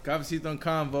Cafecito and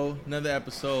Convo, another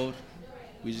episode.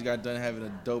 We just got done having a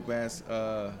dope ass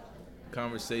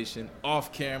conversation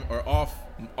off cam or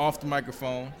off the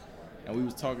microphone, and we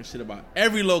was talking shit about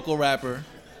every local rapper,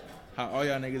 how all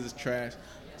y'all niggas is trash.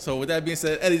 So with that being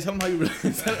said, Eddie, tell them how you really.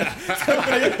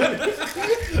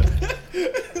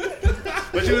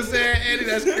 What you was saying, Eddie?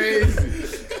 That's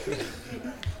crazy.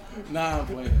 Nah, I'm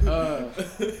playing.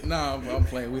 I'm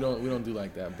playing. We don't do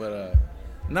like that. But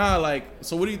like,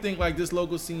 so what do you think like this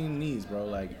local scene needs, bro?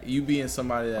 Like you being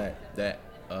somebody that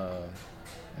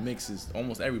mixes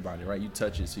almost everybody, right? You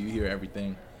touch it, so you hear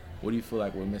everything. What do you feel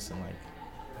like we're missing?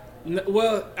 Like,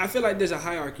 well, I feel like there's a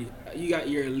hierarchy. You got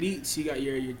your elites, you got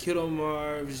your Kiddo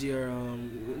Marvs, your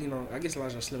I guess a lot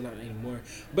of them are slimming out anymore.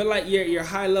 But like your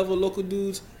high level local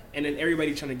dudes, and then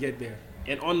everybody trying to get there.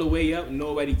 And on the way up,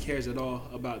 nobody cares at all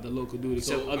about the local dude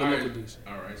except other local dudes.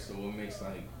 All right. So what makes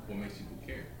people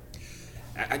care?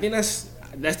 I think that's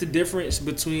the difference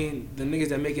between the niggas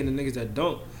that make it and the niggas that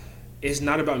don't. It's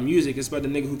not about music. It's about the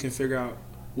nigga who can figure out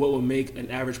what will make an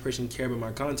average person care about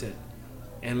my content.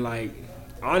 And like,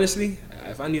 honestly,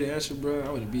 if I need an answer, bro,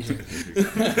 I wouldn't be here.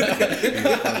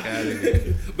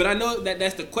 But I know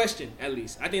that's the question, at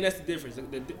least. I think that's the difference.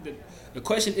 The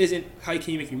question isn't how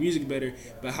can you make your music better,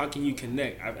 but how can you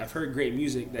connect. I've heard great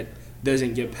music that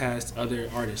doesn't get past other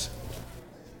artists.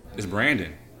 It's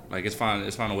branding. Like it's find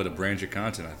a way to brand your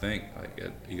content. I think like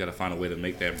you got to find a way to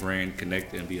make that brand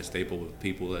connect and be a staple with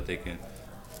people that they can,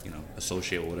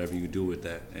 associate with whatever you do with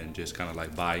that and just kind of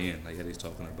like buy in, like Eddie's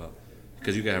talking about.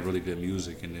 Because you can have really good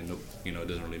music and then it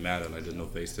doesn't really matter. Like there's no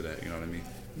face to that. You know what I mean?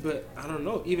 But I don't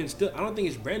know. Even still, I don't think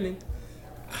it's branding.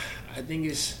 I think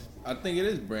it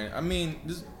is branding. I mean,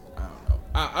 I don't know.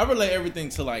 I relate everything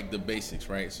to like the basics,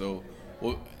 right? So,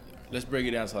 let's break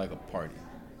it down to like a party.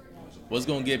 What's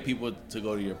gonna get people to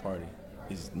go to your party?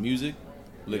 Is music,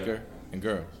 liquor, and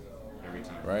girls. Every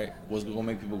time. Right? What's gonna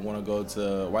make people want to go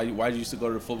to? Why you used to go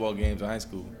to the football games in high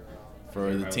school?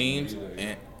 For the teams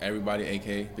and everybody,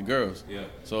 aka the girls. Yeah.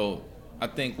 So I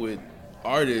think with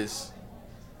artists,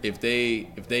 if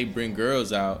they bring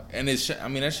girls out, and that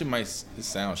shit might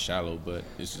sound shallow, but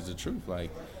it's just the truth.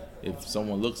 Like if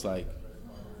someone looks like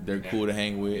they're cool to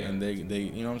hang with, and they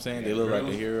you know what I'm saying, they look like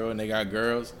a hero, and they got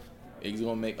girls, it's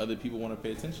gonna make other people want to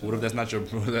pay attention. What if that's not your?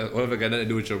 What if it got nothing to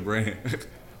do with your brand?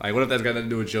 Like what if that's got nothing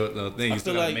to do with your thing? I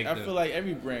feel like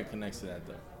every brand connects to that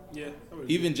though. Yeah.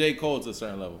 Even J. Cole to a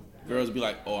certain level. Girls be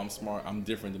like, oh, I'm smart, I'm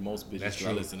different than most bitches. That's true.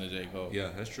 I listen to J. Cole. Yeah,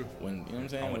 that's true. When you know what I'm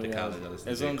saying? I went to college. I listened to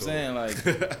that's J. what I'm Cole. saying.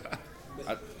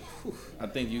 Like, I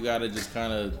think you gotta just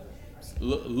kind of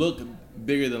look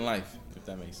bigger than life, if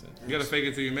that makes sense. You gotta fake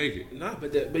it till you make it. Nah,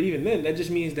 but even then, that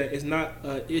just means that it's not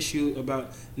an issue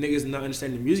about niggas not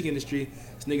understanding the music industry.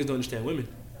 It's niggas don't understand women.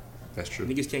 That's true.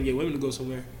 Niggas can't get women to go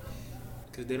somewhere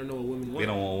because they don't know what women want. They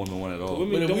don't want women one at all.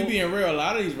 But if we being real, a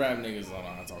lot of these rap niggas don't know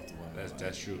how to talk to women.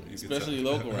 That's true. Especially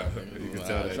local rap niggas. You can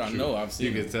tell that. I know. I've seen.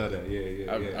 You can tell that.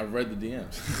 Yeah. I've read the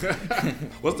DMs.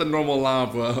 What's the normal line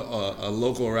for a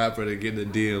local rapper to get the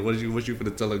deal? What you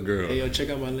finna tell a girl? Hey yo, check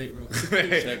out my late bro.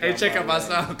 check out my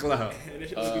SoundCloud.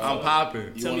 I'm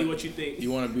popping. Tell me what you think.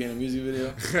 You want to be in a music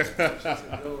video?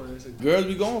 Girls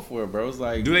be going for it, bro. It's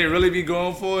like, do they really be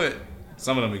going for it?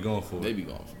 Some of them be going for it. They be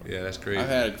going for it. Yeah, that's crazy. I've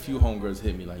had a few homegirls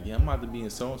hit me like, yeah, I'm about to be in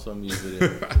so-and-so music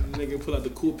video. Nigga pull out the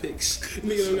cool pics.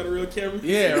 Nigga don't got a real camera.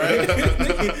 Yeah, right?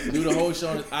 Do the whole show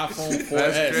on his iPhone 4S.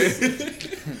 That's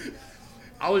crazy.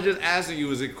 I was just asking you,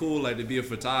 is it cool like to be a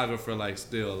photographer like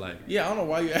still like? Yeah, I don't know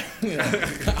why you asking me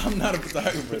that. I'm not a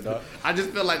photographer, dog. I just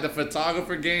feel like the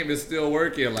photographer game is still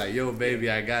working. Like, yo,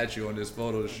 baby, I got you on this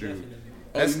photo shoot.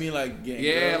 Oh, you mean like getting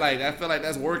yeah, girls? like I feel like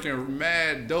that's working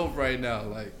mad dope right now.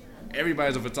 Like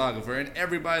everybody's a photographer and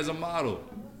everybody's a model.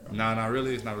 Nah, not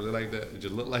really. It's not really like that. It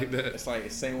just look like that. It's like the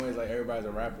same way as like everybody's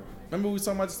a rapper. Remember we was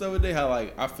talking about this the other day? How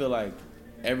like I feel like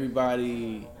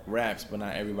everybody raps, but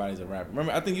not everybody's a rapper.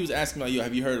 Remember, I think he was asking like, yo,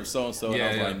 have you heard of so and so? And I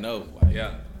was like, no. Like,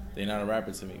 yeah. They're not a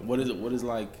rapper to me. What is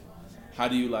like? How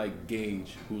do you like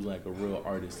gauge who's like a real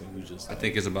artist and who's just? Like, I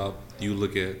think it's about you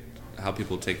look at how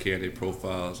people take care of their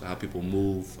profiles, how people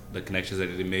move, the connections that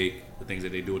they make, the things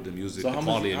that they do with the music, so the how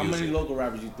quality of music. How many local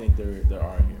rappers you think there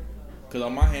are here? Because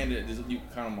on my hand, you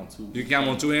count them on two. You count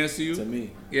them on two hands to you? To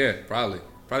me. Yeah, probably.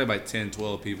 Probably like 10,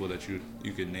 12 people that you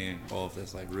can name off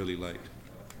that's like really like,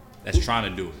 that's trying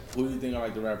to do it. Who do you think are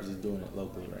like the rappers that's doing it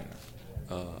locally right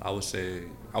now? I would say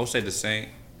the Saint.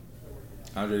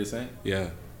 Andre the Saint? Yeah.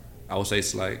 I would say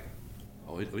Slight.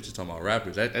 Oh, we just talking about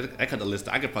rappers. I cut the list.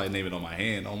 I could probably name it on my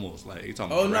hand almost. Like you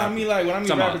talking about. Oh no, rappers. I mean like when I mean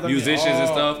talking rappers, about musicians and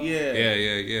stuff.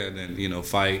 Yeah. Then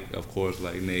Fight, of course,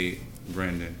 like Nate,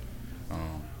 Brendan,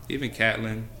 even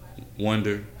Catlin,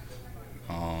 Wonder,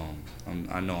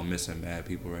 I know I'm missing mad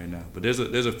people right now, but there's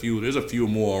a few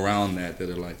more around that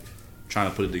are like trying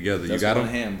to put it together. That's you got one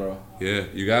them, hand, bro. Yeah,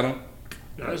 you got them.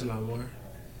 No, there's a lot more.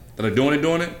 That are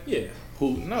doing it. Yeah.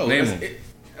 Who? No. Name them.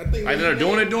 I think Like that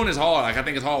are doing it's hard. Like I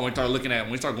think it's hard when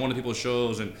we start going to people's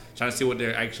shows and trying to see what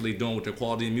they're actually doing with their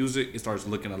quality of music. It starts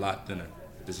looking a lot thinner.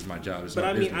 This is my job. But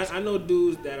I mean, I know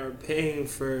dudes that are paying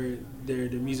for their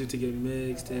music to get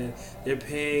mixed, and they're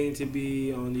paying to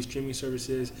be on these streaming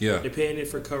services. Yeah. They're paying it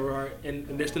for cover art, and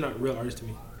they're still not real artists to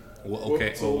me. Well,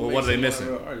 okay, so what are they missing?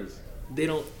 They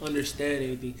don't understand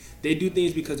anything. They do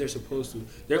things because they're supposed to.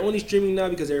 They're only streaming now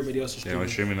because everybody else is streaming. They're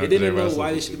only streaming now they didn't because know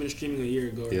why everybody they else should have been streaming a year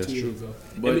ago or 2 years ago.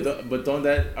 But don't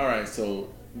that, all right,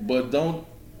 so, but don't,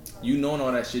 you knowing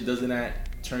all that shit, doesn't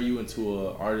that turn you into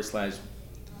a artist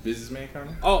 / businessman kind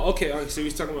of? Oh, okay. So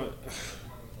he's talking about,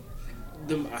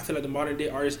 I feel like the modern day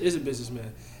artist is a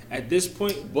businessman. At this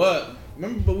point. But we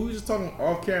were just talking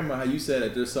off camera how you said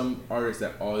that there's some artists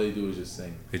that all they do is just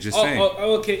sing. They just sing.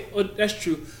 Okay. Oh, that's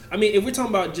true. I mean, if we're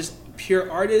talking about just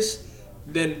pure artists,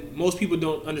 then most people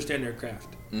don't understand their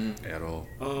craft. Mm-hmm. At all.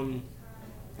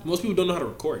 Most people don't know how to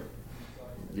record.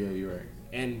 Yeah, you're right.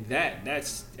 And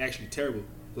that's actually terrible.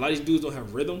 A lot of these dudes don't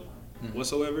have rhythm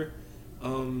whatsoever.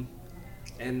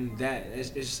 And that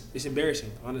it's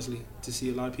embarrassing, honestly, to see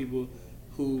a lot of people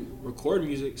who record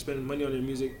music, spend money on their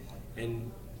music, and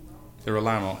they're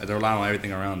relying on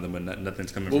everything around them, but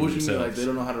nothing's coming from themselves. What would you mean? Like they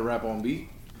don't know how to rap on beat,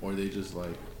 or they just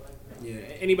like? Yeah,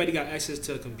 anybody got access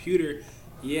to a computer?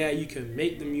 Yeah, you can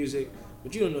make the music,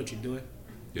 but you don't know what you're doing.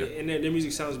 Yeah. And their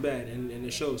music sounds bad, and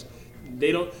it shows.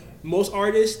 They don't. Most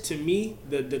artists, to me,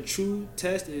 the true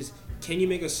test is, can you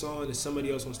make a song that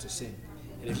somebody else wants to sing?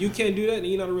 And if you can't do that, then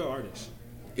you're not a real artist.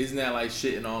 Isn't that like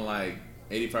shitting on like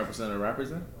 85% of the rappers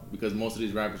then? Because most of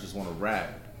these rappers just want to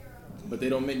rap, but they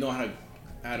don't know how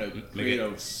to create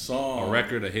a song, a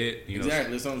record, a hit.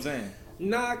 Exactly, that's what I'm saying.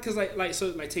 Nah, cause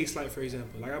like take Slight for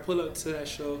example. Like I pull up to that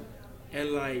show,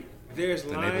 and like there's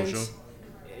lines.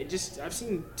 I've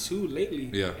seen 2 lately.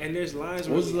 Yeah. And there's lines.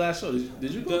 What was the last show?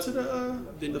 Did you go to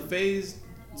the Phase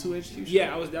 2 HQ show?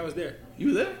 Yeah, I was there. You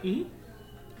were there?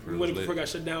 Mm-hmm. When it before it got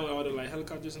shut down with all the like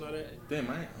helicopters and all that.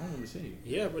 Damn, I don't want to see you.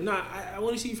 Yeah, but nah, I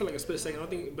want to see you for like a split second. I don't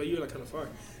think, but you were like kind of far.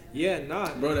 Yeah,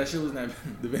 nah. Bro, that shit wasn't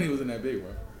that. The venue wasn't that big, bro.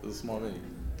 It was a small venue.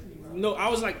 No, I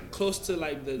was like close to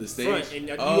like the stage? front, and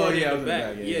you already in the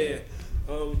back. Yeah.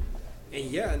 And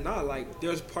yeah, nah, like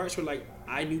there's parts where like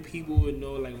I knew people would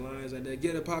know like lines like that,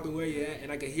 get it poppin' where you at,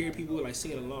 and I could hear people like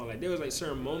singing along. Like there was like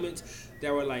certain moments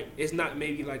that were like, it's not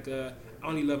maybe like I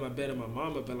only love my bed and my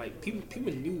mama, but like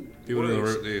people knew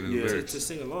words to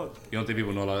sing along. You don't think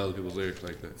people know a lot of other people's lyrics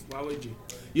like that? Why would you?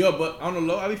 Yo, but on the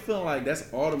low, I be feeling like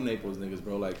that's all them Naples niggas,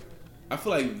 bro. Like I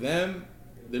feel like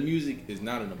the music is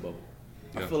not in a bubble.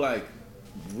 Yeah. I feel like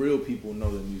real people know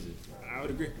the music. I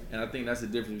would agree. And I think that's the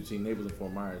difference between Naples and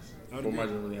Fort Myers. Fort Myers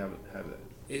doesn't really have that.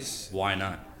 Why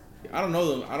not? I don't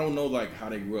know them. I don't know like how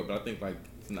they grew up, but I think like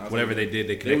whatever they did,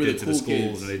 they connected to the schools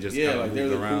kids. And they just like they were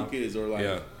the around. Cool kids or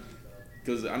like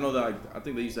because I know that like, I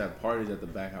think they used to have parties at the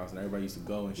back house and everybody used to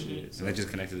go and shit. So. And they just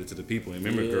connected it to the people. And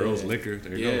remember, girls, liquor,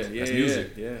 there it goes. That's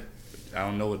music. Yeah. I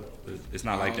don't know what it's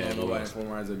not like that. I don't know nobody in Fort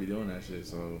Myers that be doing that shit.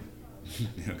 So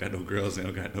they don't got no girls. They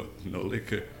don't got no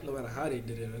liquor. No matter how they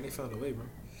did it, and they found a way, bro.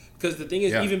 Because the thing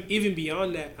is, even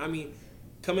beyond that, I mean,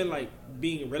 coming like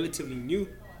being relatively new,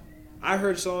 I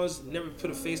heard songs, never put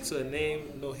a face to a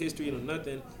name, no history, no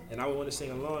nothing, and I would want to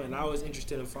sing along, and I was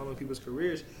interested in following people's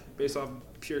careers based off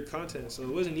pure content. So it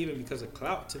wasn't even because of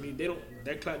clout to me.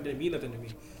 That clout didn't mean nothing to me,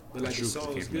 but like the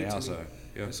song was good to me.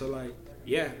 Yeah. And so like,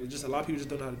 just a lot of people just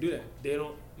don't know how to do that. They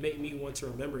don't make me want to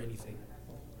remember anything.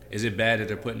 Is it bad that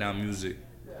they're putting out music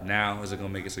now? Is it gonna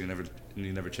make it so you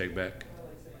never check back?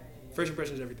 First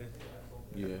impression is everything.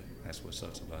 Yeah, that's what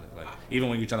sucks about it. Like even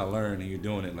when you're trying to learn and you're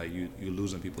doing it, like you're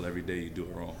losing people every day. You do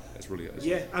it wrong. That's really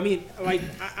I mean, like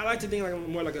I like to think like I'm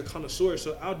more like a connoisseur,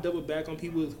 so I'll double back on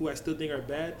people who I still think are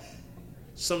bad.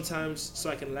 Sometimes so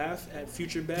I can laugh at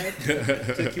future bad.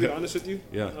 To keep it honest with you.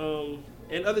 Yeah.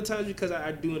 And other times because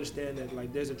I do understand that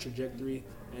like there's a trajectory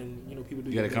and people do.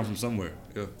 You got to come from somewhere.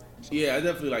 Yeah. Yeah, I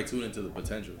definitely like tune into the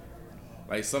potential.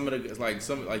 Like some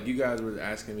you guys were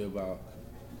asking me about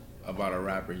a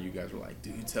rapper, and you guys were like,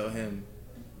 do you tell him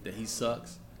that he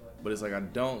sucks? But it's like I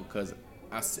don't, because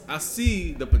I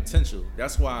see the potential.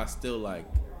 That's why I still like,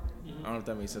 I don't know if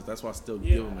that makes sense. That's why I still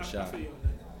give him a shot.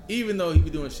 Even though he be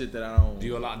doing shit that I don't.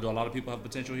 Do a lot of people have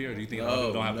potential here, or do you think a lot of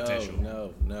people don't have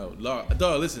potential? No.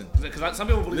 Dog, listen. Because some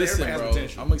people believe everybody has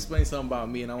potential. I'm going to explain something about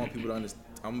me, and I want people to understand.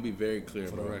 I'm going to be very clear,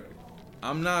 for the record.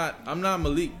 I'm not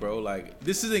Malik, bro. Like,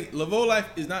 this isn't, Laveau Life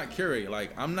is not curated.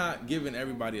 Like, I'm not giving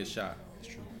everybody a shot. It's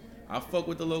true. I fuck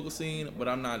with the local scene, but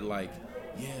I'm not like,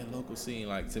 yeah, local scene.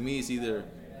 Like to me, it's either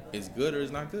it's good or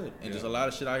it's not good, and just a lot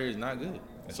of shit out here is not good.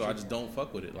 So I just don't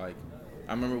fuck with it. Like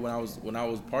I remember when I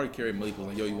was party carrying, Malik was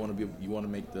like, yo, you want to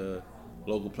make the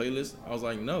local playlist? I was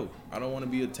like, no, I don't want to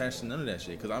be attached to none of that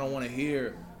shit because I don't want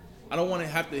to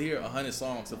have to hear 100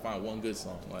 songs to find one good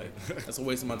song. Like that's a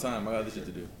waste of my time. I got other shit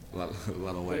to do. A lot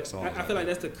of whack songs. I feel like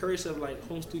that's the curse of like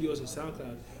home studios and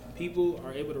SoundCloud. People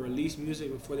are able to release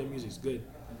music before their music's good.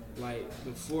 Like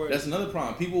before. That's another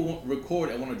problem. People won't record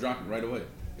and want to drop it right away.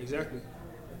 Exactly.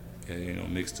 Yeah, you know,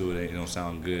 mixed to it, it don't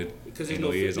sound good. Because there's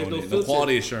no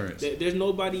quality assurance. There's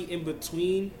nobody in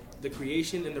between the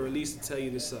creation and the release to tell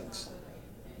you this sucks.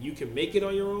 You can make it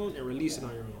on your own and release it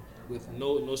on your own with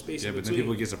no space. Yeah, in but between. then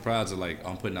people get surprised that like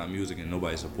I'm putting out music and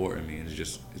nobody's supporting me, and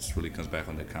it really comes back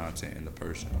on the content and the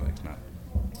person. Like it's not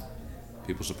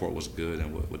people support what's good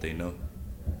and what they know.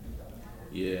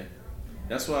 Yeah,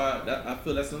 that's why I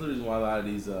feel that's another reason why a lot of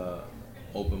these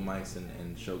open mics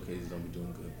and showcases don't be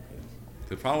doing good.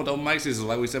 The problem with open mics is,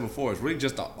 like we said before, it's really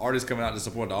just the artist coming out to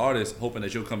support the artist, hoping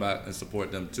that you'll come out and support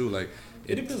them too. Like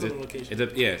it depends on the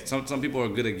location. Yeah, some people are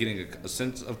good at getting a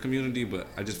sense of community, but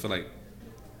I just feel like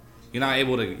you're not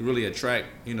able to really attract,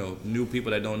 you know, new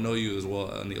people that don't know you as well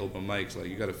on the open mics. Like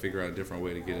you got to figure out a different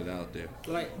way to get it out there.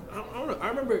 Like I don't know. I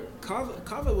remember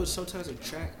Kava would sometimes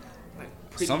attract like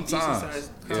pretty sometimes. decent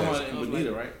sized Come on, in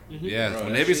Bonita, right? Mm-hmm. Yeah, Bro,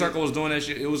 when Heavy Circle was doing that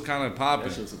shit, it was kind of popping.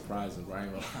 That shit was surprising, bro. I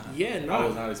ain't gonna lie. Yeah, no. I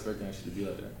was not expecting that shit to be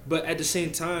like that. But at the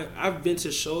same time, I've been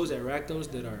to shows at Ractums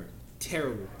that are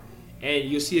terrible, and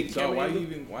you'll see a camera. So why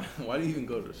do you even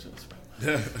go to the shows, bro?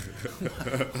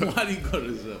 Why do you go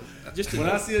to the show? Just when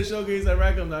I see a showcase at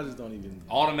Rackham, I just don't even.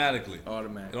 Automatically. It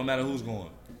Automatic. don't matter who's going.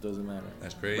 Doesn't matter.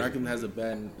 That's crazy. Rackham has a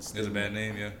bad. It's a bad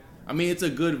name, yeah. I mean, it's a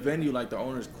good venue. Like the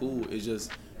owner's cool. It's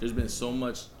just there's been so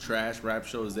much trash rap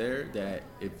shows there that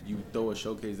if you throw a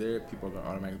showcase there, people are gonna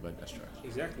automatically be like, that's trash.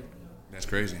 Exactly. That's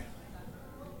crazy.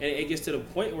 And it gets to the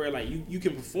point where like you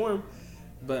can perform,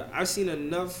 but I've seen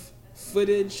enough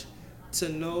footage to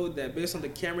know that based on the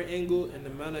camera angle and the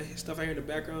amount of stuff I hear in the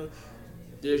background,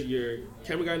 there's your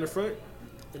camera guy in the front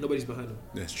and nobody's behind him.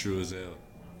 That's true as hell.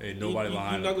 Ain't nobody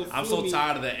behind not him. gonna I'm fool so me.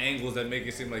 tired of the angles that make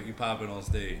it seem like you popping on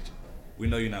stage. We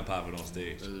know you're not popping on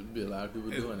stage. There's be a lot of people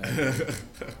doing that.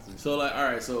 So like, all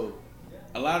right, so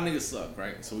a lot of niggas suck,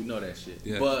 right? So we know that shit.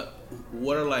 Yeah. But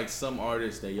what are like some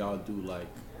artists that y'all do like?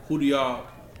 Who do y'all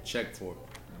check for?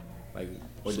 Like,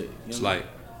 or the, you know, Slight.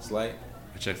 Slight.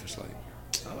 I check for Slight.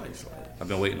 I like Slight. I've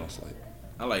been waiting on Slight.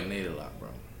 I like Nate a lot, bro.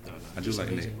 I do like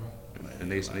amazing, Nate. bro. And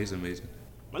Nate's amazing.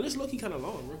 My list low key kind of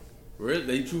long, bro. Really?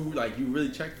 They you really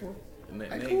check for? Nate,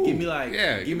 cool. give me like,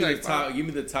 Yeah, give me like the top, five. give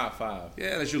me the top 5.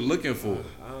 Yeah, that you're looking for.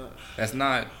 That's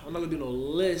not. I'm not gonna do no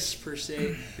list per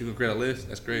se. You gonna create a list?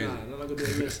 That's crazy. Nah, I'm not gonna do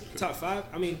a list. Top 5.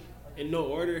 I mean, in no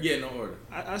order. Yeah, no order.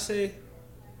 I say.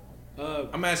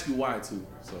 I'm gonna ask you why too.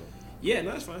 So Yeah,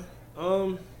 no, that's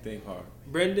fine. think hard.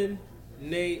 Brendan,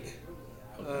 Nate,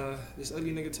 this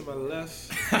ugly nigga to my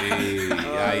left, Hey,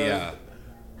 yeah.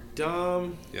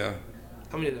 Dom. Yeah.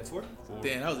 How many is that? 4?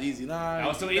 Damn, that was easy. Nah, That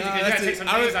was so easy nah, 'cause you that's gotta take it. some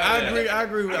names out of there. I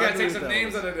agree with. I gotta agree take with some that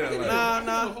names one. out of there. I can Like, name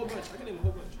Nah. a whole bunch. I can name a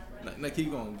whole bunch. Nah,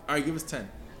 keep going. All right, give us 10.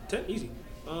 10, easy.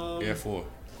 yeah, 4.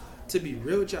 To be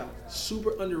real with y'all,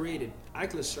 super underrated.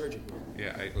 Ike Surgeon, bro.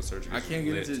 Yeah, Ike Surgery. I can't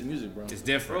get into his music, bro. It's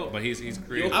different, Bro. but he's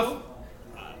creative. Yoko,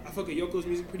 I fuck with Yoko's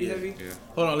music pretty heavy. Yeah.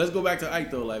 Hold on, let's go back to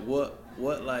Ike though. Like what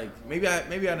like maybe I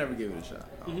never gave it a shot.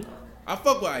 I don't know. I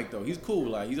fuck with Ike though. He's cool.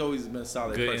 Like he's always been a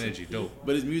solid Good person. energy, dope.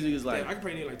 But his music is like Damn, I can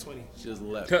probably name like 20. just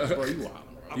left. Bro, you wild, bro.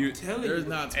 I'm telling There's you.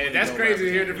 not 20 Hey, that's dope crazy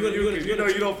to hear rappers. from you because you know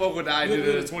you don't fuck with the idea that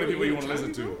there's 20 people you want to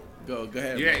listen to. Go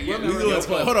ahead. Yeah, bro. yeah. We doing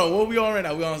 12. Hold on, what we on right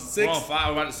now? We on 6? We're on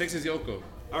 5. We're about 6 is Yoko.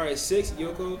 All right, 6,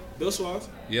 Yoko, Bill Suave.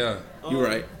 Yeah. You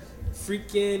right.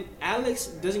 Freaking Alex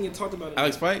doesn't get talked about.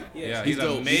 Alex Fight? Yeah, he's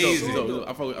dope. amazing. He's dope.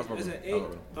 I fuck with That's him. an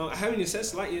 8. I haven't even said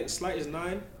Slight yet. Slight is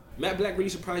 9. Matt Black really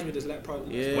surprised me this last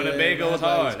project. Yeah. Winnebago is Matt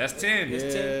hard. Black. That's 10. That's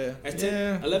Yeah. 10. That's 10.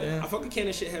 Yeah. 11. Yeah. I fuck with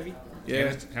Cannon shit heavy.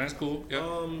 Yeah. That's cool.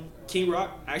 Yeah. King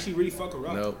Rock. I actually really fuck with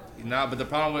Rock. Nope. Nah, but the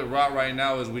problem with rock right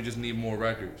now is we just need more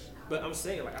records. But I'm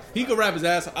saying like He could rap his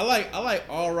ass. I like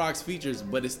all Rock's features,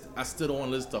 but I still don't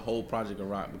want to listen to the whole project of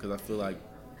Rock because I feel like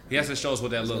He has to show us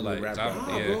what that look gonna like. be rap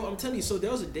Nah, Yeah. bro, I'm telling you. So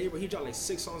there was a day where he dropped like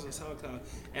 6 songs on SoundCloud,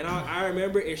 and I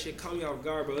remember it shit caught me off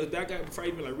guard, bro. It was that guy before I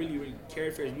even like really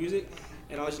cared for his music,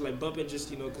 and I was just like bumping just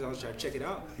because I was trying to check it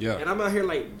out. Yeah. And I'm out here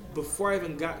like before I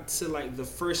even got to like the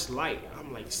first light,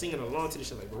 I'm like singing along to this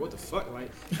shit like, bro, what the fuck,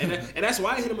 like, and that's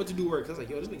why I hit him up to do work. 'Cause I was like,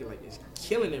 yo, this nigga like is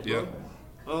killing it,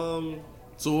 bro.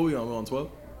 So what we on? We on 12?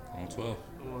 On 12.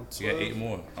 I'm on 12. You got 8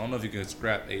 more. I don't know if you can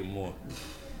scrap 8 more.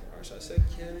 Alright, so I said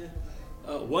Cannon,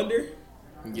 Wonder.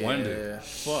 Yeah. Wonder.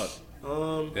 Fuck.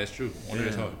 That's true. Wonder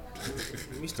is hard.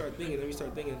 Let me start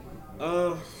thinking.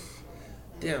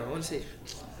 Damn, I want to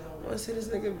say this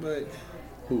nigga, but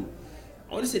Who?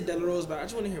 I want to say Della Rose, but I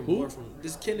just want to hear Who? more from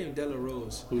this kid named Della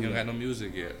Rose. He don't got no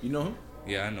music yet. You know him?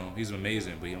 Yeah, I know. He's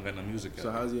amazing, but he don't got no music yet.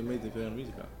 So how's he amazing if he don't have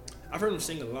music out? I've heard him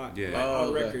sing a lot. Yeah. Like, Oh, on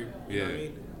okay. record. You know what I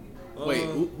Yeah.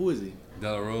 mean? Wait, who is he?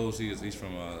 Della Rose, he's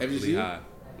from Have you seen Lehigh.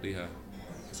 Lehigh.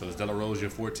 So is Della Rose your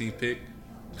 14th pick?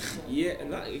 Yeah,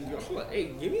 and hold on,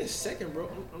 hey, give me a second, bro.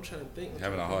 I'm trying to think.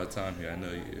 Having a hard time here. I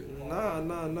know you.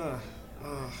 Nah.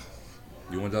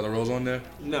 You want Della Rose on there?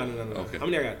 No. Okay. How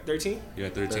many I got? 13? You're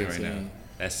at 13 right 13. now.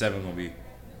 That 7 gonna be.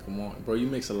 Come on, bro. You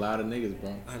mix a lot of niggas,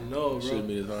 bro. I know, bro. Shouldn't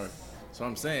be this hard. So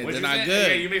I'm saying What they're you not saying? good.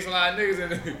 Yeah, you mix a lot of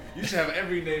niggas in. You should have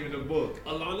every name in the book.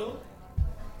 Alano?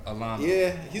 Alana.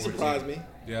 Yeah, he 14. surprised me.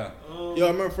 Yeah. Yo,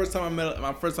 I remember first time I met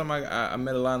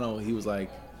Alano, he was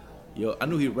like, yo, I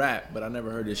knew he rapped, but I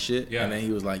never heard his shit. Yeah. And then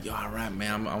he was like, yo, I rap,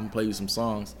 man. I'm gonna play you some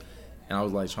songs. And I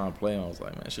was like trying to play him. I was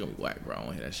like, man, shit gonna be whack, bro. I don't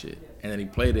wanna hear that shit. And then he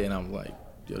played it, and I was like,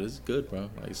 yo, this is good, bro.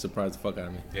 Like, it surprised the fuck out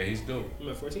of me. Yeah, he's dope. I'm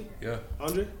at 14? Yeah.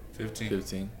 Andre? 15.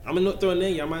 15. I'm gonna throw a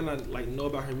name. Y'all might not like know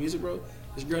about her music, bro.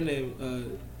 This girl named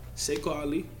Seiko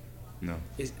Ali No.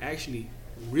 is actually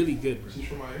really good, bro. She's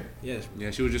from out here? Yes, bro.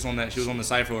 Yeah, she was just on that. She was on the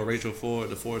cipher with Rachel Ford,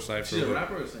 the Ford cipher. She's a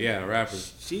rapper or singer? Yeah, a rapper.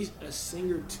 She's a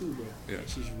singer too, bro. Yeah. And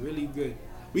she's really good.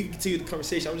 We can continue the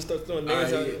conversation. I'm just start throwing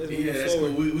names out. Let's yeah, move that's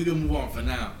forward. cool. We can move on for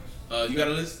now. You got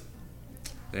a list?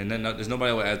 And then there's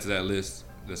nobody will add to that list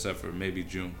except for maybe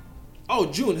June. Oh,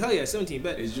 June. Hell yeah, 17.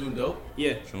 Bet. Is June dope?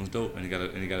 Yeah. June's dope, and he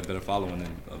got a better following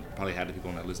than probably half the people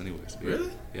on that list anyways. Yeah.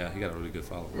 Really? Yeah, he got a really good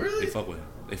following. Really? They fuck with him.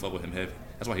 They fuck with him heavy.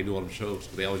 That's why he do all them shows.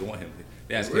 They always want him.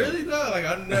 They ask Really him. though? Like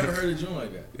I never heard of June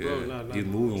like that. Yeah, Bro, nah. he's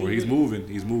moving. Where he's moving.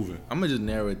 He's moving. I'm gonna just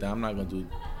narrow it down. I'm not gonna do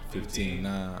 15.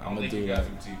 Nah, I'm gonna do like.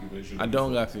 I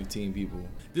don't got 15 people.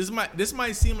 This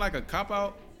might seem like a cop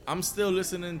out. I'm still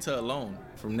listening to Alone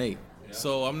from Nate,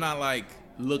 so I'm not like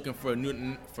looking for a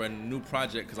new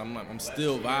project because I'm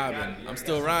still vibing. I'm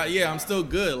still right. Yeah, I'm still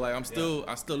good. Like I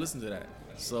still listen to that.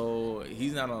 So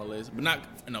he's not on the list, but not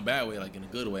in a bad way, like in a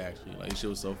good way actually. Like his shit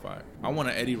was so fire. I want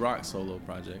an Eddy Rock solo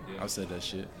project. I've said that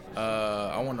shit.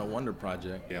 I want a Wonder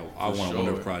project. Yeah, I for want a sure.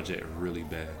 Wonder project really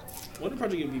bad. Wonder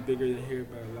Project would be bigger than here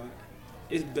by a lot.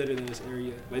 It's better than this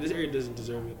area. Like this area doesn't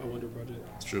deserve it. A Wonder Project.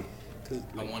 It's true. Cause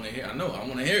I want to hear. I know. I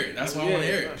want to hear it. That's why I yeah, want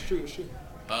to hear no, it. it's true. It's true.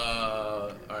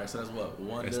 All right, so that's what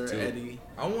Wonder, That's two. Eddy.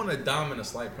 I want a Dom and a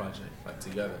Slight project like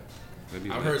together. Maybe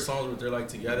I've heard songs where they're like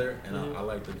together, and I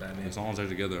like the the dynamic. songs are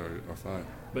together are fine.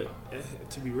 But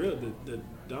to be real, the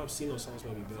Dom Sino songs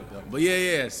might be better. But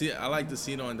yeah. See, I like the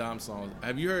Sino and Dom songs.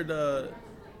 Have you heard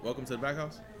Welcome to the Back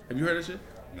House? Have you heard that shit?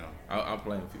 No. I'll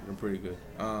play them for you. They're pretty good.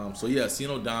 So yeah,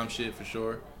 Sino Dom shit for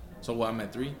sure. So what? I'm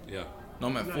at 3. Yeah. No,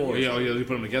 I'm at No, 4. Yeah, you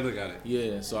put them together, got it.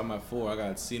 Yeah, so I'm at 4. I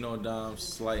got Sino Dom,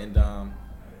 Slight and Dom,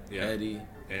 Yeah. Eddy,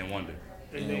 And Wonder.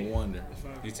 and Wonder. It's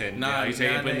fine. You said Nah, you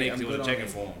said nah, you put nah, Nick. I'm He good was on checking it.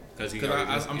 for him because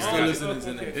Because I'm he still got it. listening to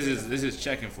okay. niggas. This is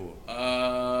checking for.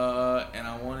 And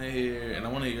I want to hear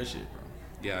your shit, bro.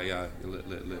 Yeah.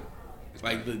 Lit. It's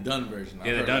Like the done version.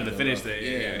 Yeah, the done, the finished, Yeah,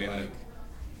 yeah. like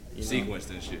you know. sequenced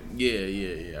and shit.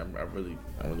 Yeah. I really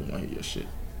want to hear your shit.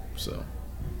 So,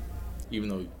 even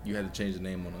though you had to change the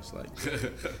name on us, like,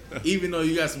 even though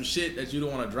you got some shit that you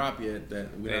don't want to drop yet,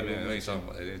 that we Hey not man, gonna I make.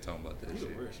 ain't talking about that You shit.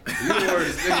 the worst. You the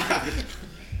worst. Nigga.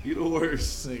 You the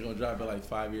worst. Ain't gonna drop it like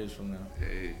 5 years from now.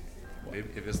 Hey,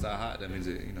 if it's that hot, that means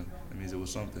it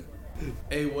was something.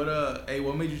 Hey,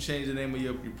 what made you change the name of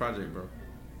your project, bro?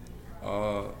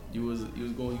 You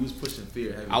was pushing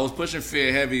Fear heavy. I was pushing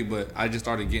Fear heavy, but I just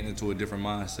started getting into a different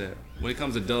mindset. When it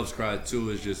comes to Dove's Cry 2,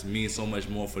 it just means so much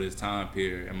more for this time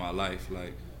period in my life.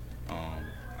 Like,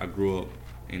 I grew up,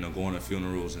 going to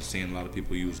funerals and seeing a lot of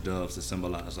people use doves to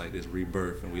symbolize like this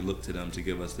rebirth, and we look to them to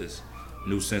give us this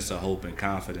new sense of hope and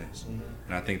confidence. Mm-hmm.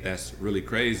 And I think that's really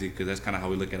crazy because that's kind of how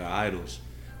we look at our idols.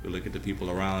 We look at the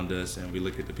people around us, and we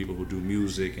look at the people who do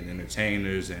music and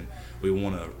entertainers, and we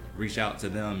want to reach out to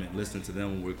them and listen to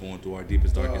them when we're going through our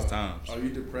deepest, darkest times. Are you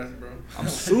depressed, bro? I'm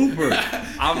super.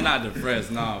 I'm not depressed,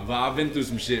 nah, but I've been through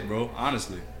some shit, bro,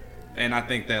 honestly. And I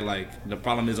think that, like, the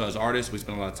problem is as artists, we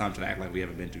spend a lot of time trying to act like we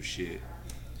haven't been through shit.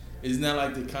 Isn't that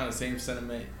like the kind of same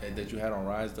sentiment that you had on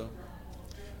Rise, though?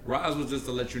 Rise was just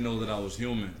to let you know that I was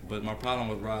human, but my problem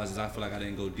with Rise is I feel like I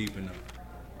didn't go deep enough.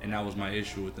 And that was my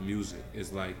issue with the music.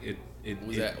 It's like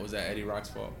Was that Eddy Rock's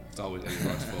fault? It's always Eddy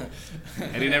Rock's fault.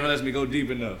 And he never lets me go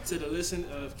deep enough. To the listen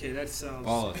of, okay, that sounds.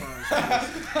 Pause.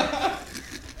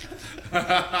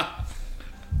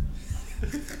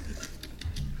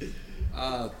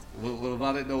 What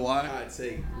about it? Know why? I'd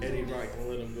say Eddy Rock and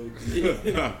let him go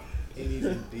deep. He needs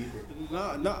to be deeper.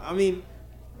 No, I mean,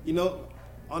 You know,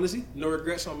 honestly, no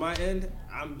regrets on my end.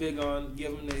 I'm big on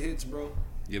give them the hits, bro.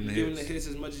 Give them the hits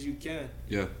as much as you can.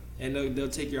 Yeah. And they'll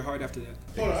take your heart after that.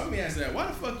 Hold on, let me ask that. Why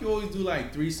the fuck you always do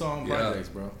like 3-song projects,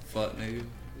 bro? Fuck, nigga.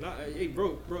 Nah, hey,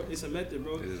 bro, it's a method,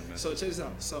 bro. It is a method. So check this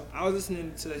out. So I was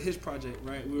listening to his project,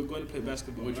 right? We were going to play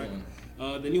basketball, Which right?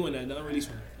 one? The new one, the unreleased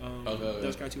one. That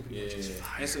was Sky 2 pretty much.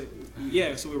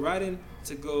 And so we're riding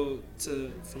to go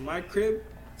from my crib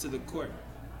to the court,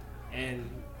 and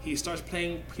he starts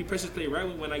playing. He presses play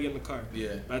right when I get in the car.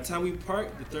 Yeah. By the time we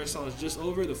park, the third song is just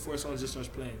over. The fourth song just starts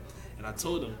playing, and I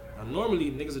told him, now normally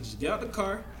niggas will just get out the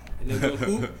car and they'll go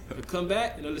hoop, they'll come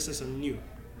back and they'll listen to something new.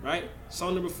 Right?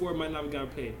 Song number 4 might not have gotten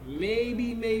played.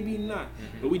 Maybe not.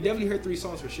 But we definitely heard 3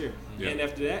 songs for sure. Yeah. And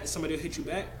after that, somebody will hit you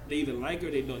back. They either like it or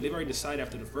they don't. They've already decided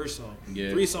after the first song. Yeah.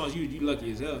 3 songs, you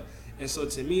lucky as hell. And so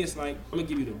to me, it's like, I'm going to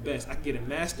give you the best. I can get it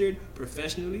mastered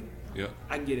professionally. Yeah.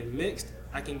 I can get it mixed.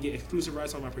 I can get exclusive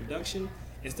rights on my production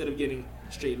instead of getting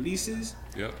straight leases,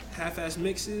 half-ass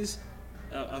mixes,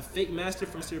 a fake master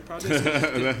from certain projects.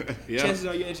 Chances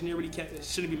are your engineer really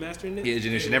shouldn't be mastering it. Yeah,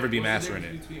 engineer should never be mastering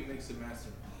it. Between mix and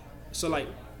mastering. So like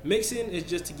mixing is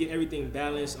just to get everything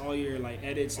balanced, all your like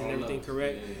edits and everything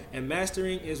correct. Yeah. And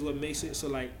mastering is what makes it so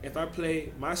like if I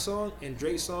play my song and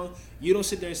Drake's song, you don't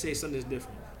sit there and say something's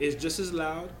different. It's just as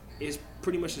loud. It's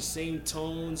pretty much the same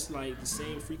tones, like the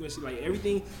same frequency. Like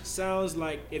everything sounds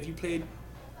like if you played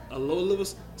a low level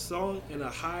song and a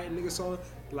high nigga song,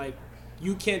 like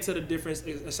you can't tell the difference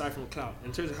aside from clout.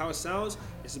 In terms of how it sounds,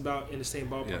 it's about in the same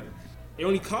ballpark. Yeah. It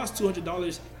only costs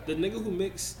 $200. The nigga who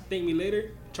mixed Thank Me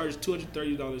Later charges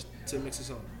 $230 to mix a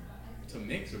song. To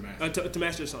mix or master? To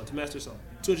master a song.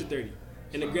 $230.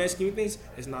 In the grand scheme of things,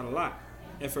 it's not a lot.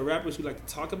 And for rappers who like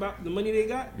to talk about the money they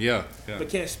got, but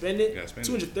can't spend it,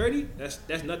 $230,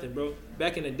 that's nothing, bro.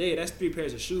 Back in the day, that's 3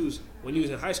 pairs of shoes when you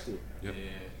was in high school. Yep. Yeah.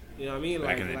 You know what I mean?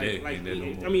 Back in the day,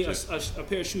 I mean, a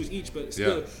pair of shoes each, but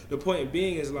still, the point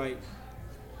being is like,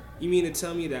 you mean to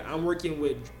tell me that I'm working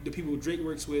with the people Drake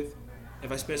works with,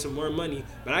 if I spend some more money,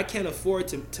 but I can't afford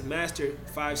to master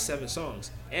 5-7 songs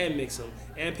and mix them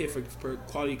and pay for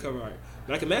quality cover art,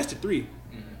 but I can master 3.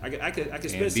 I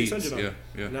could spend $600 on it.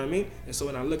 You know what I mean? And so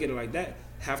when I look at it like that,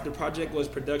 half the project was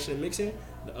production and mixing,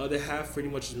 the other half pretty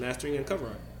much is mastering and cover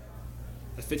art.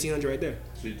 That's $1,500 right there.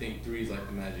 So you think 3 is like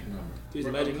the magic number? 3 is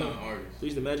the magic number. 3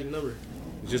 is the magic number.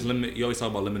 Just limit. You always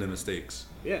talk about limiting mistakes.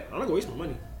 Yeah, I'm not gonna waste my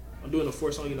money. I'm doing a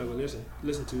 4 song you're not gonna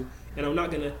listen to, and I'm not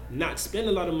gonna not spend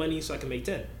a lot of money so I can make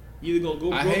 10. You either gonna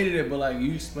go. I hated it, but like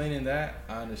you explaining that,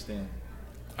 I understand.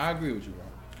 I agree with you, bro.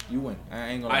 You win. I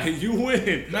ain't gonna. You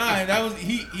win. Nah, that was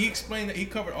he explained that he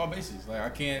covered all bases. Like I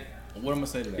can't. What am I gonna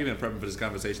say to that? He's been prepping for this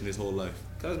conversation his whole life.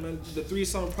 Cause man, the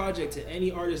 3-song project to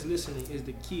any artist listening is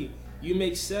the key. You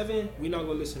make 7, we're not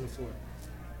gonna listen to 4.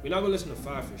 We're not gonna listen to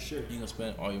 5 for sure. You gonna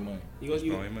spend all your money. You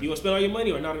gonna spend all your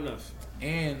money or not enough?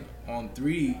 And on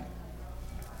 3,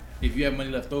 if you have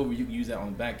money left over, you can use that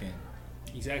on the back end.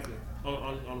 Exactly.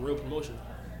 On real promotion.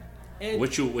 And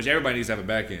which everybody needs to have a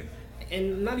back end.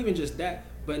 And not even just that,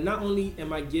 but not only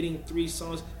am I getting 3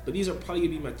 songs, but these are probably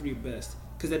gonna be my 3 best.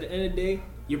 Because at the end of the day,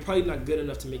 you're probably not good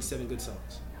enough to make 7 good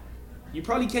songs. You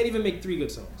probably can't even make 3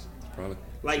 good songs. Probably.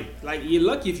 Like you're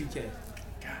lucky if you can.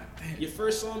 God damn. Your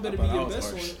first song better be your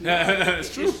best one.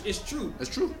 It's true. It's true. It's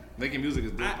true. Making music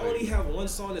is I only have 1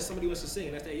 song that somebody wants to sing,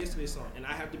 and that's that Yesterday song. And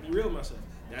I have to be real with myself.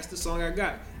 That's the song I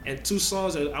got. And 2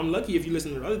 songs, I'm lucky if you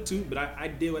listen to the other 2, but I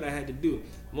did what I had to do.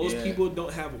 Most people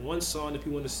don't have 1 song that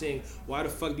people want to sing. Why the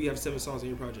fuck do you have 7 songs on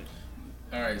your project?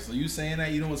 All right, so you saying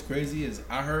that, you know what's crazy is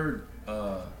I heard,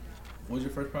 what was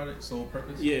your first project, Soul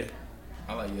Purpose? Yeah.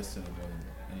 I like Yesterday more than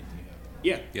anything you have.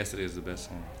 Yeah. Yesterday is the best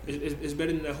song. It's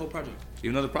better than that whole project.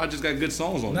 Even though the project's got good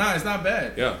songs on it. Nah, it's not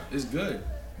bad. Yeah. It's good.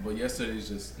 But Yesterday is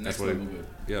just next level good.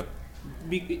 Yeah.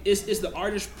 It's the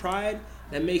artist pride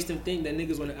that makes them think that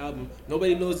niggas want an album.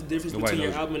 Nobody knows the difference between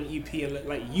your album and an EP. And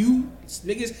like you,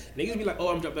 niggas be like, oh,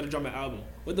 I'm about to drop an album.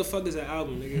 What the fuck is an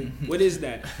album, nigga? What is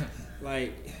that?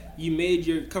 Like, you made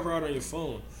your cover art on your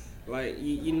phone. Like,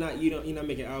 you're not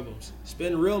making albums.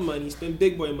 Spend real money, spend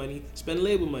big boy money, spend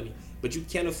label money. But you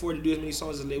can't afford to do as many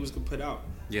songs as labels can put out.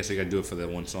 Yeah, so you gotta do it for that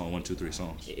 1 song, 1, 2, 3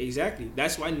 songs. Exactly.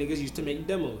 That's why niggas used to make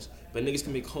demos. But niggas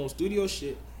can make home studio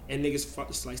shit, and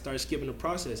niggas like started skipping the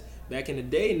process. Back in the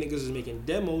day, niggas was making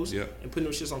demos and putting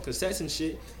them shits on cassettes and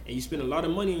shit, and you spend a lot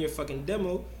of money on your fucking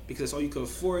demo because that's all you could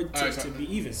afford to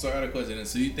be even. So I got a question.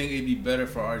 So you think it'd be better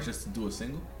for artists just to do a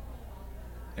single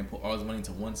and put all his money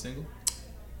into 1 single?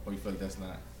 Or you feel like that's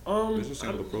not? There's a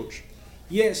single approach.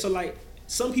 Yeah, so like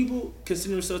some people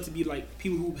consider themselves to be like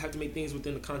people who have to make things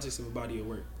within the context of a body of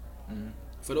work. Mm-hmm.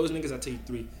 For those niggas, I tell you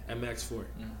 3 at max 4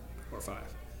 or 5.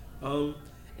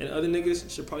 And other niggas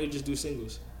should probably just do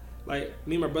singles. Like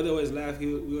me and my brother always laugh.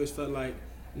 We always felt like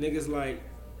niggas like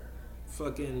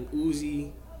fucking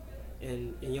Uzi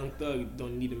and Young Thug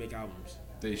don't need to make albums.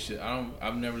 They should.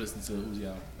 I've never listened to the Uzi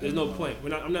album. There's no point.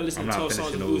 I'm not listening I'm to not 12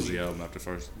 songs finishing of the Uzi. Uzi album after the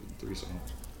first 3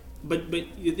 songs. But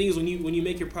the thing is, when you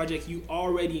make your project, you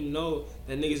already know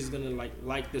that niggas is gonna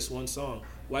like this one song.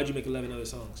 Why'd you make 11 other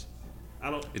songs?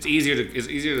 It's easier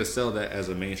to sell that as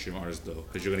a mainstream artist though,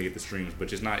 because you're gonna get the streams,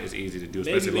 but it's not as easy to do,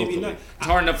 especially maybe locally. not. It's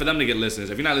hard enough for them to get listeners.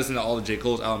 If you're not listening to all the J.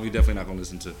 Cole's album, you're definitely not gonna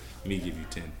listen to me give you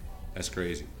 10. That's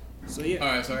crazy. So yeah. All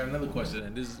right. So I got another question,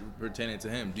 and this is pertaining to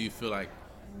him. Do you feel like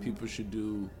people should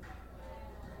do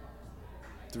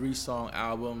 3-song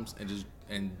albums and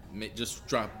just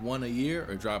drop one a year,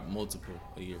 or drop multiple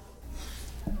a year?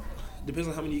 Depends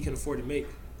on how many you can afford to make.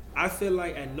 I feel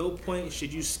like at no point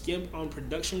should you skimp on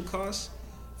production costs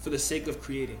for the sake of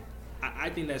creating. I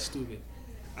think that's stupid.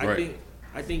 I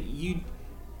think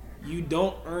you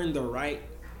don't earn the right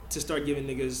to start giving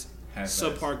niggas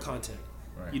subpar content.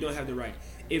 Right. You don't have the right.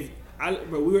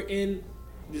 We were in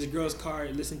this girl's car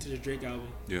listening to the Drake album.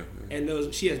 Yeah.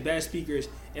 And she has bad speakers,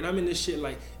 and I'm in this shit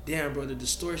like, damn, bro, the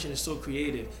distortion is so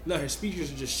creative. No, her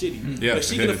speakers are just shitty. Yeah. But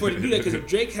she can afford to do that because if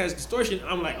Drake has distortion,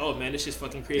 I'm like, oh man, this shit's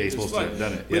fucking creative as fuck.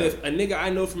 But if a nigga I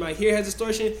know from out here has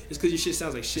distortion, it's because your shit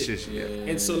sounds like shit. Yeah.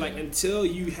 And so like until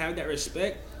you have that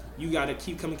respect, you gotta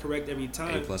keep coming correct every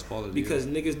time. A+ quality. Because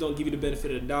niggas don't give you the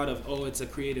benefit of the doubt of, oh, it's a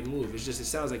creative move. It's just, it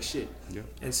sounds like shit. Yeah.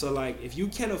 And so like if you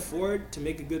can't afford to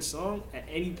make a good song at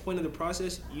any point in the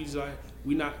process, you just like,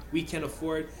 we can't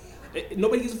afford.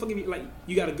 Nobody gives a fuck if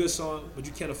you got a good song, but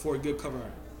you can't afford good cover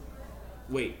art.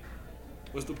 Wait,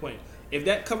 what's the point? If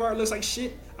that cover art looks like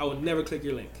shit, I will never click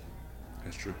your link.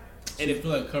 That's true. And I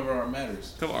feel like cover art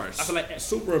matters. Cover art. I feel like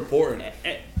super important.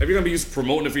 If you're gonna be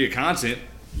promoting it for your content,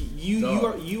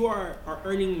 you are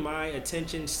earning my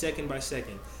attention second by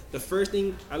second. The first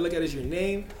thing I look at is your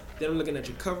name, then I'm looking at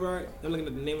your cover art, then I'm looking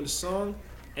at the name of the song,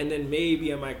 and then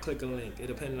maybe I might click a link. It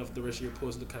depends on if the rest of your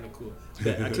posts look kind of cool.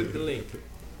 But I click the link,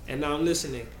 and now I'm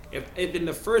listening. If in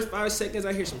the first 5 seconds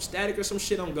I hear some static or some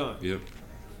shit, I'm gone. Yep.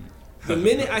 The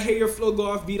minute I hear your flow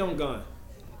go off beat, I'm gone.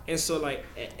 And so like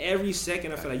at every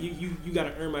second I feel like you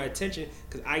gotta earn my attention,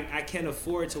 because I can't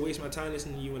afford to waste my time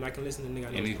listening to you when I can listen to a nigga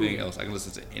I know anything else. I can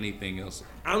listen to anything else.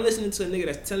 I'm listening to a nigga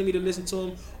that's telling me to listen to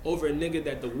him over a nigga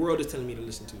that the world is telling me to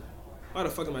listen to. Why the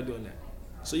fuck am I doing that?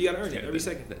 So you gotta earn it every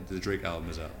second. The Drake album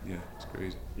is out. Yeah, it's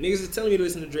crazy. Niggas is telling me to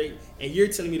listen to Drake, and you're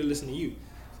telling me to listen to you.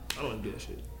 I don't want to do that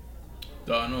shit.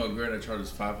 Though I know a girl that charges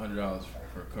 $500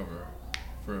 for a cover,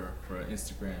 for an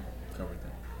Instagram cover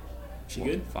thing. She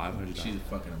good? $500. She's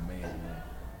fucking amazing,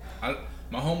 man.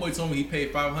 My homeboy told me he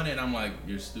paid $500, and I'm like,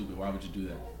 you're stupid. Why would you do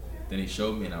that? Then he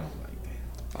showed me, and I was like, damn.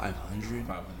 500.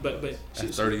 But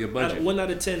that's 30 your budget. 1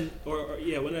 out of 10, or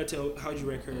 1 out of 10. How'd you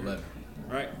rank her? 11.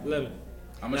 Right, 11.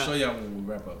 I'm gonna show y'all when we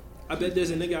wrap up. I bet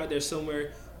there's a nigga out there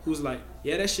somewhere who's like,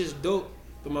 yeah, that shit's dope,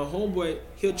 but my homeboy,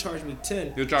 he'll charge me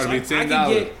 10. He'll charge me $10. I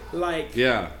can get like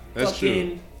that's fucking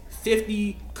true.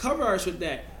 50 cover arts with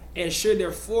that. And sure,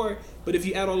 they're 4, but if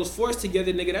you add all those 4s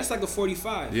together, nigga, that's like a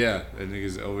 45. Yeah, that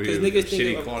niggas over here. Because niggas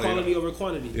think of quality over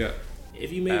quantity. Yeah.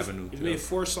 If you made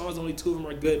 4 songs, only 2 of them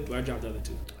are good, but I dropped the other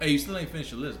 2. Hey, you still ain't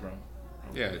finished your list, bro.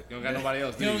 Yeah, you don't got nobody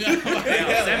else. You don't got nobody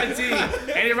else.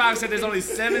 17. Eddie Rock said there's only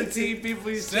 17 people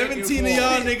he's 17 of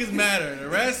y'all niggas matter. The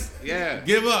rest,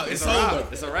 give up. It's over.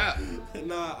 It's a wrap.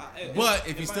 Nah, but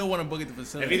if you still want to book at the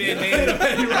facility, if he didn't name it,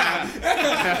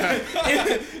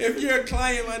 if you're a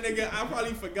client, my nigga, I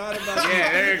probably forgot about it.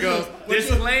 Yeah, there it goes.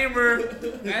 Disclaimer.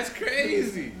 That's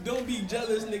crazy. Don't be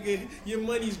jealous, nigga. Your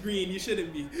money's green. You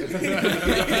shouldn't be.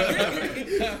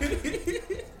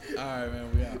 All right, man.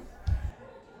 We out.